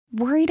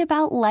Worried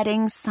about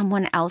letting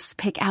someone else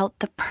pick out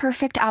the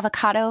perfect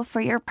avocado for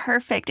your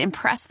perfect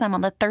impress them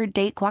on the third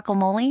date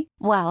guacamole?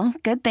 Well,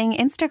 good thing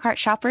Instacart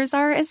shoppers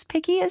are as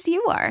picky as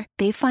you are.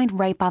 They find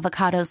ripe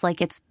avocados like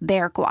it's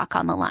their guac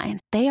on the line.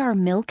 They are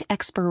milk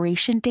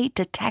expiration date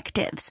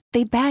detectives.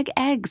 They bag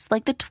eggs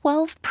like the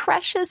 12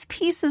 precious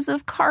pieces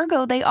of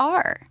cargo they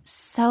are.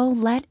 So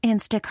let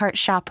Instacart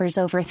shoppers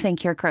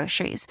overthink your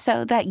groceries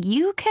so that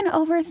you can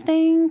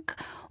overthink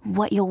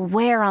what you'll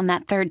wear on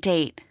that third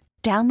date.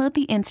 Download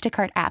the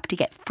Instacart app to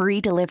get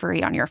free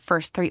delivery on your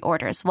first 3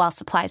 orders while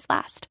supplies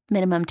last.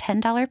 Minimum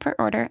 $10 per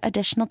order.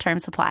 Additional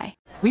terms apply.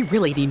 We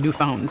really need new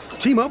phones.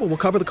 T-Mobile will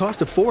cover the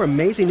cost of 4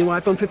 amazing new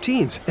iPhone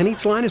 15s, and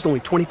each line is only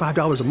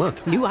 $25 a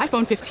month. New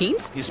iPhone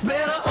 15s? It's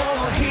better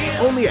over here.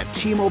 Only at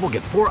T-Mobile,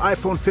 get 4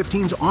 iPhone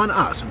 15s on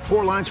us and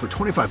 4 lines for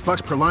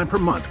 $25 per line per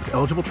month with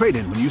eligible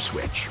trade-in when you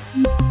switch.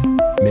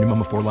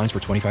 Minimum of 4 lines for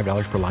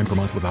 $25 per line per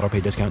month with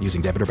autopay discount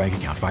using debit or bank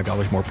account.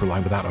 $5 more per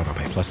line without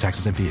autopay, plus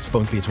taxes and fees.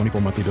 Phone fee at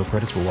 24 monthly bill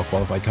credits for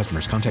well-qualified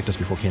customers. Contact us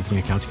before canceling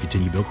account to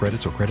continue bill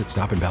credits or credit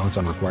stop and balance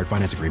on required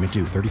finance agreement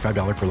due.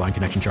 $35 per line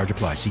connection charge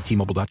applies. See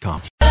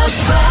T-Mobile.com.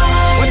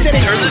 What's in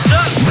it? Turn this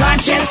up.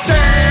 Rochester!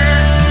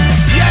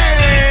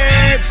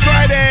 Yay! It's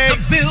Friday! The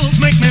Bills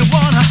make me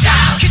wanna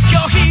shout. Kick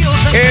your heels.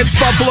 It's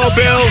Buffalo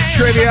Bills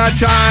trivia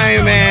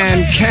time,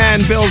 and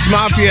Ken, Bills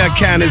Mafia,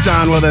 Ken is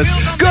on with us.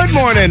 Good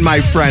morning, my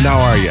friend. How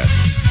are you?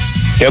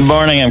 Good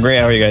morning. I'm great.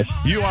 How are you guys?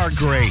 You are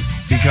great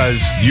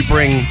because you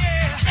bring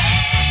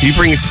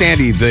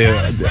Sandy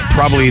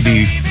probably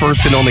the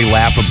first and only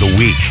laugh of the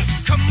week,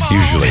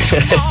 usually,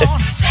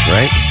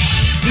 right?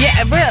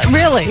 Yeah,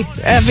 really.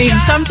 I mean,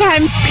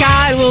 sometimes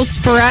Scott will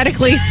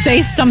sporadically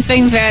say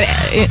something that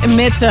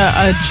emits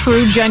a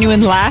true,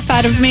 genuine laugh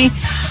out of me.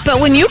 But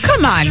when you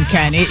come on,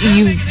 Ken,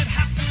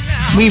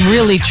 we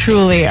really,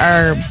 truly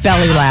are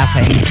belly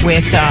laughing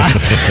with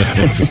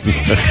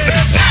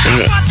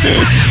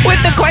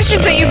with the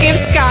questions that you give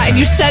Scott, and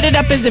you set it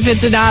up as if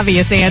it's an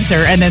obvious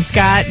answer, and then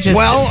Scott just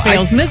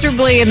fails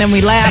miserably, and then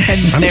we laugh,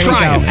 and there we go.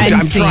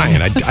 I'm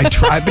trying. I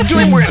try. I've been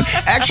doing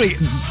actually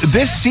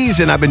this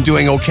season. I've been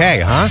doing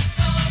okay, huh?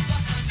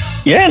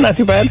 Yeah, not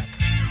too bad.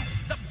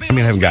 I mean,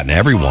 I haven't gotten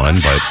everyone,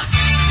 but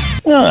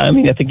No, I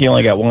mean, I think you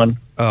only got one.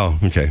 Oh,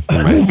 okay.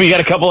 Right. We got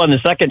a couple on the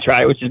second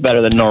try, which is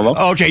better than normal.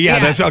 Okay, yeah.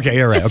 That's okay.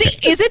 You're right. Okay.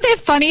 See, isn't that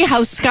funny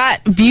how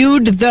Scott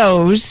viewed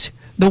the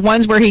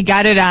ones where he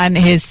got it on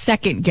his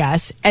second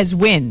guess, as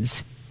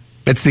wins?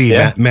 It's the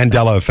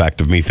Mandela effect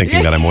of me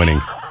thinking that I'm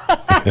winning.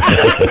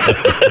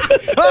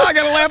 I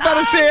got to laugh out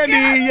of Sandy.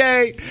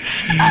 Yay.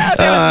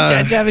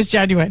 That was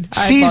genuine.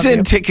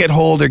 Season ticket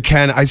holder,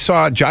 Ken. I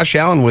saw Josh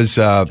Allen was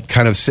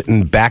kind of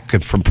sitting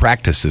back from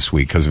practice this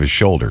week because of his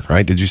shoulder,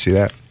 right? Did you see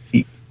that?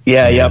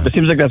 Yeah. It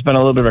seems like that's been a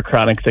little bit of a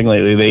chronic thing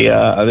lately. They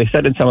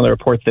said in some of the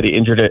reports that he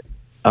injured it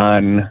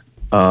on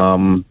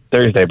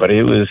Thursday, but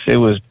it was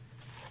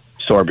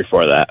sore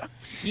before that.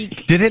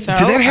 Did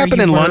that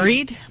happen in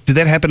London? Did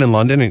that happen in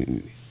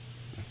London?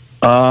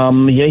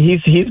 Yeah,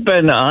 he's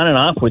been on and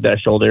off with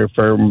that shoulder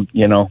for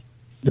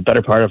the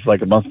better part of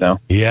like a month now.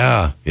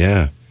 Yeah.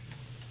 Does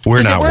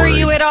it worry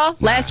you at all?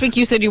 Last week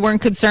you said you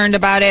weren't concerned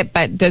about it,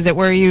 but does it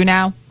worry you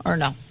now or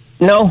no?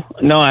 No,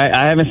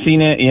 I haven't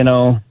seen it.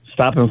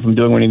 Stop him from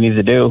doing what he needs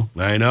to do.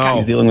 I know.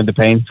 He's dealing with the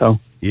pain. So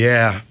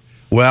yeah.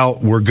 Well,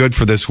 we're good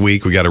for this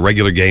week. We got a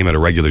regular game at a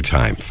regular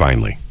time.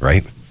 Finally,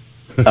 right?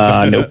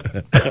 Nope.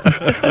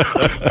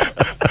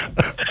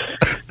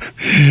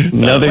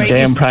 Another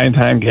damn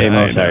primetime game.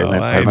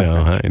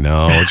 I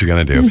know. What you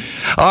gonna do?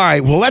 All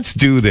right. Well, let's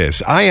do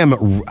this. I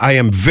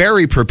am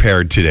very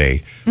prepared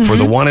today for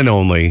the one and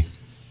only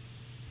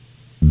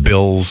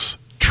Bills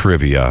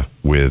trivia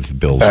with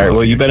Bills. All right. Mafia.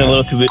 Well, you've been a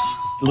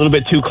little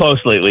bit too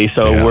close lately,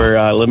 so we're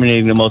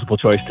eliminating the multiple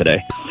choice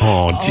today.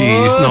 Oh,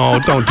 geez, no!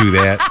 Don't do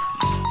that.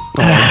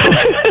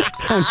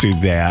 Don't do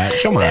that.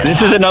 Come on.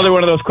 This is another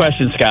one of those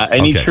questions, Scott.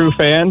 Any true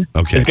fan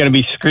is going to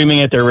be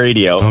screaming at their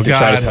radio to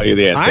try to tell you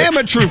the answer. I am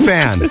a true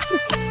fan. All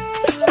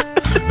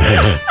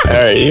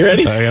right, you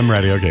ready? I am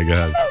ready. Okay, go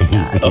ahead.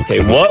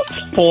 Okay, what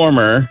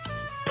former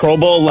Pro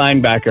Bowl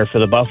linebacker for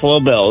the Buffalo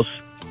Bills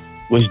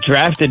was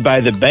drafted by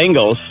the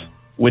Bengals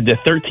with the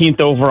 13th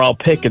overall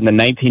pick in the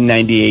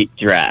 1998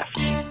 draft?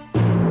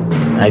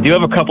 I do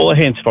have a couple of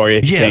hints for you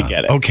if you can't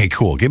get it. Okay,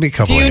 cool. Give me a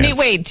couple of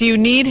hints. Do you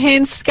need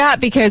hints, Scott?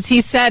 Because he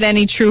said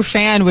any true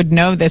fan would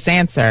know this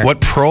answer.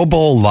 What Pro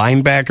Bowl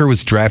linebacker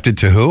was drafted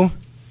to who?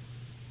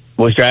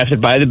 Was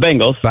drafted by the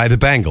Bengals. By the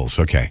Bengals,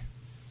 okay.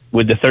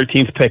 With the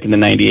 13th pick in the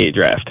 98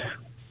 draft.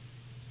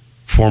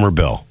 Former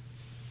Bill.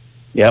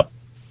 Yep.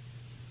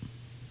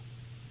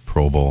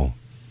 Pro Bowl.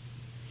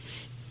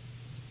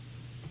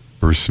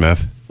 Bruce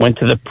Smith. Went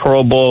to the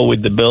Pro Bowl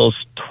with the Bills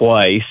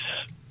twice.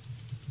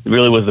 It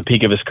really was the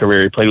peak of his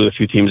career. He played with a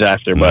few teams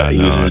after, but he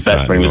was his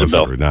best when he was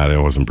a Bill. No, it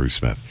wasn't Bruce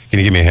Smith. Can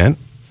you give me a hint?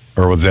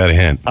 Or was that a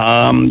hint?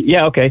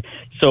 Yeah, okay.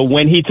 So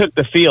when he took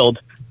the field,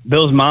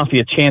 Bills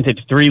Mafia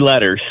chanted 3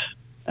 letters.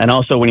 And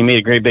also when he made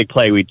a great big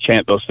play, we'd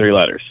chant those 3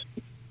 letters.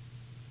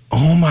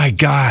 Oh, my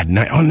God.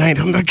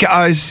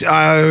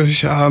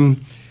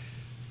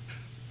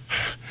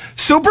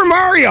 So Super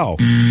Mario.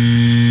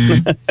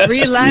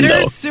 3 letters,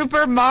 No.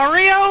 Super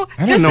Mario?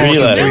 I don't know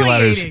what the 3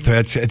 letters. Humiliating.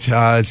 That's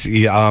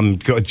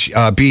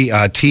B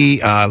T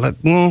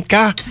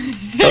K.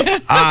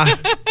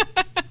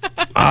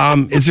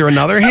 Is there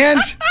another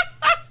hint?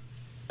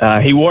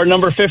 He wore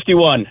number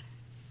 51.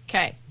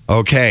 Okay.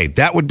 Okay,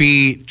 that would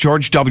be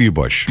George W.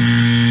 Bush. Oh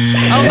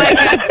my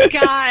God,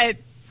 Scott.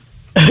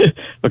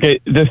 Okay,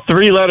 the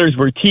 3 letters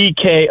were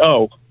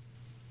TKO.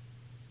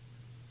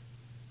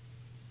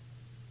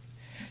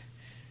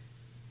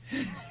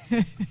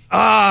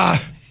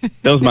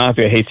 Bills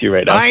Mafia hates you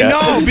right now. I Scott.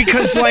 know,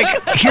 because, like,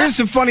 here's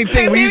the funny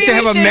thing. We used to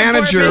have a Maybe we should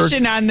manager. abort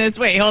mission on this.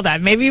 Wait, hold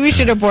on. Maybe we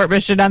should abort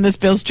mission on this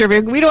Bills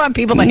trivia. We don't want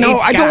people to hate No,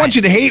 I don't Scott. want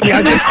you to hate me.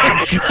 I just.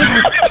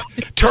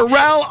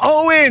 Terrell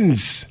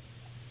Owens.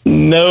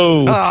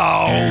 No.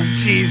 Oh,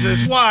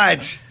 Jesus.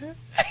 What?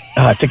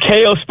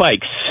 Takeo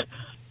Spikes.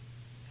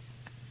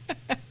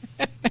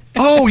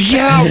 Oh,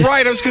 yeah,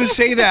 right. I was going to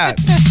say that.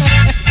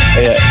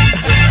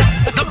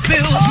 The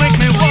Bills make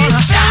me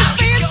wanna shout.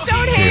 Fans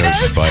don't hate Taylor us.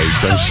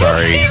 Spikes. I'm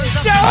sorry. Please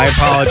don't. I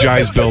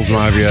apologize, Bills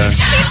Mafia.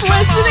 Keep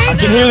listening. I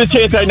can hear the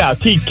chant right now.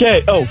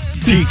 TKO.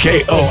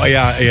 TK. Oh,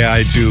 yeah,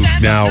 I do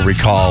now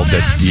recall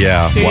that.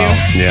 Yeah, Do wow,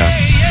 you? yeah.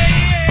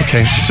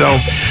 Okay, so,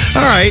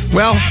 all right.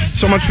 Well,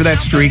 so much for that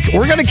streak.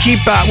 We're going to keep,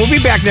 we'll be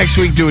back next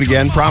week. Do it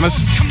again.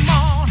 Promise?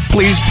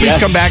 Please Yes.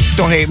 come back.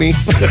 Don't hate me.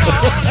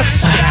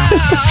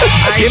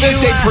 Give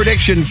us a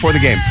prediction for the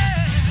game.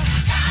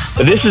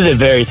 This is a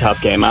very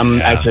tough game.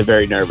 I'm actually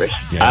very nervous.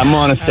 Yeah. I'm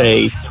going to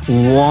say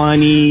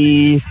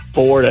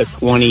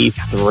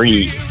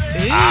 24-23.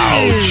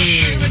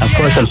 Ouch. Of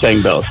course, I'm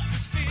saying Bills.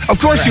 Of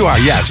course you are.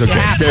 Yes,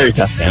 okay. Very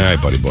tough game. All right,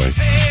 buddy boy.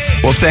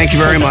 Well, thank you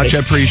very much. I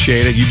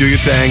appreciate it. You do your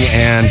thing,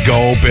 and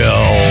go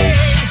Bills.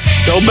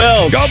 Go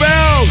Bills. Go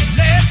Bills.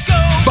 Let's go.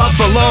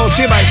 Buffalo.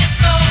 See you, bye.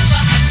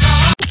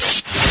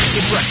 The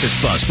Breakfast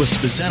Buzz with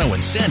Spazzano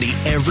and Sandy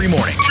every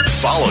morning,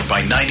 followed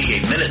by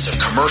 98 minutes of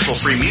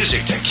commercial-free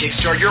music to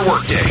kickstart your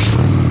workday.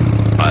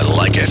 I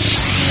like it.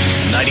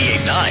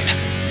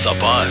 98.9, The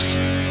Buzz.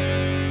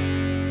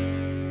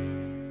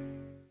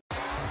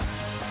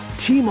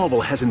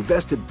 T-Mobile has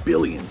invested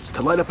billions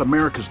to light up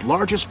America's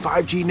largest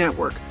 5G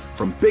network,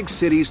 from big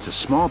cities to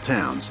small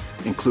towns,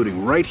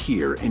 including right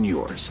here in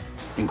yours.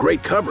 And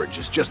great coverage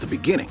is just the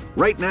beginning.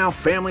 Right now,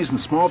 families and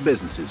small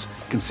businesses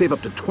can save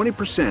up to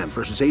 20%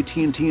 versus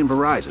AT&T and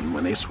Verizon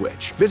when they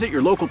switch. Visit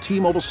your local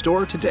T-Mobile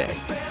store today.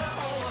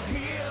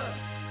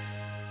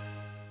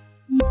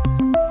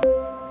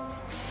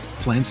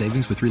 Plan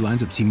savings with 3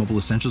 lines of T-Mobile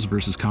Essentials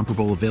versus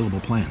comparable available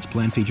plans.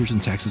 Plan features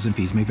and taxes and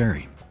fees may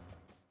vary.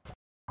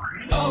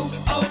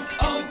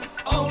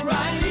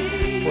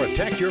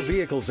 Protect your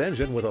vehicle's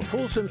engine with a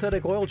full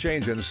synthetic oil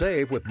change and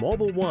save with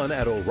Mobile One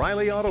at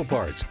O'Reilly Auto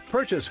Parts.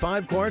 Purchase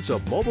 5 quarts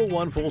of Mobile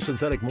One full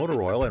synthetic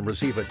motor oil and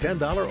receive a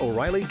 $10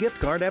 O'Reilly gift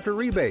card after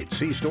rebate.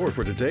 See store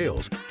for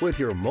details. With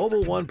your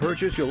Mobile One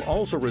purchase, you'll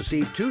also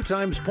receive 2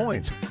 times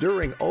points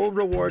during O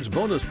Rewards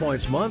Bonus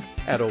Points Month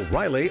at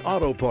O'Reilly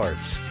Auto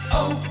Parts.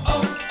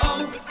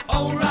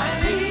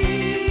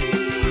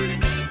 O'Reilly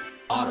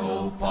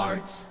Auto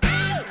Parts.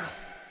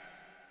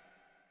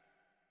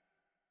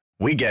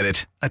 We get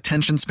it.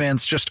 Attention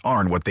spans just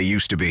aren't what they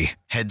used to be.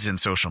 Heads in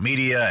social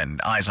media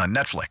and eyes on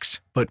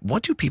Netflix. But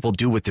what do people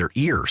do with their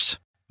ears?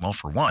 Well,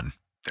 for one,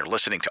 they're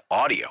listening to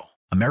audio.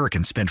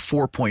 Americans spend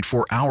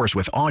 4.4 hours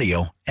with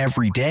audio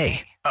every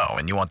day. Oh,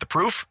 and you want the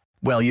proof?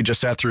 Well, you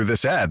just sat through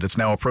this ad that's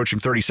now approaching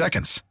 30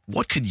 seconds.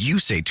 What could you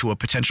say to a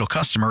potential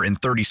customer in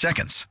 30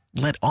 seconds?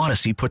 Let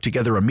Odyssey put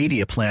together a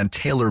media plan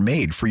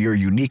tailor-made for your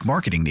unique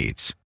marketing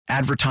needs.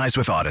 Advertise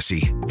with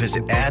Odyssey.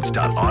 Visit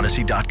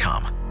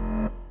ads.odyssey.com.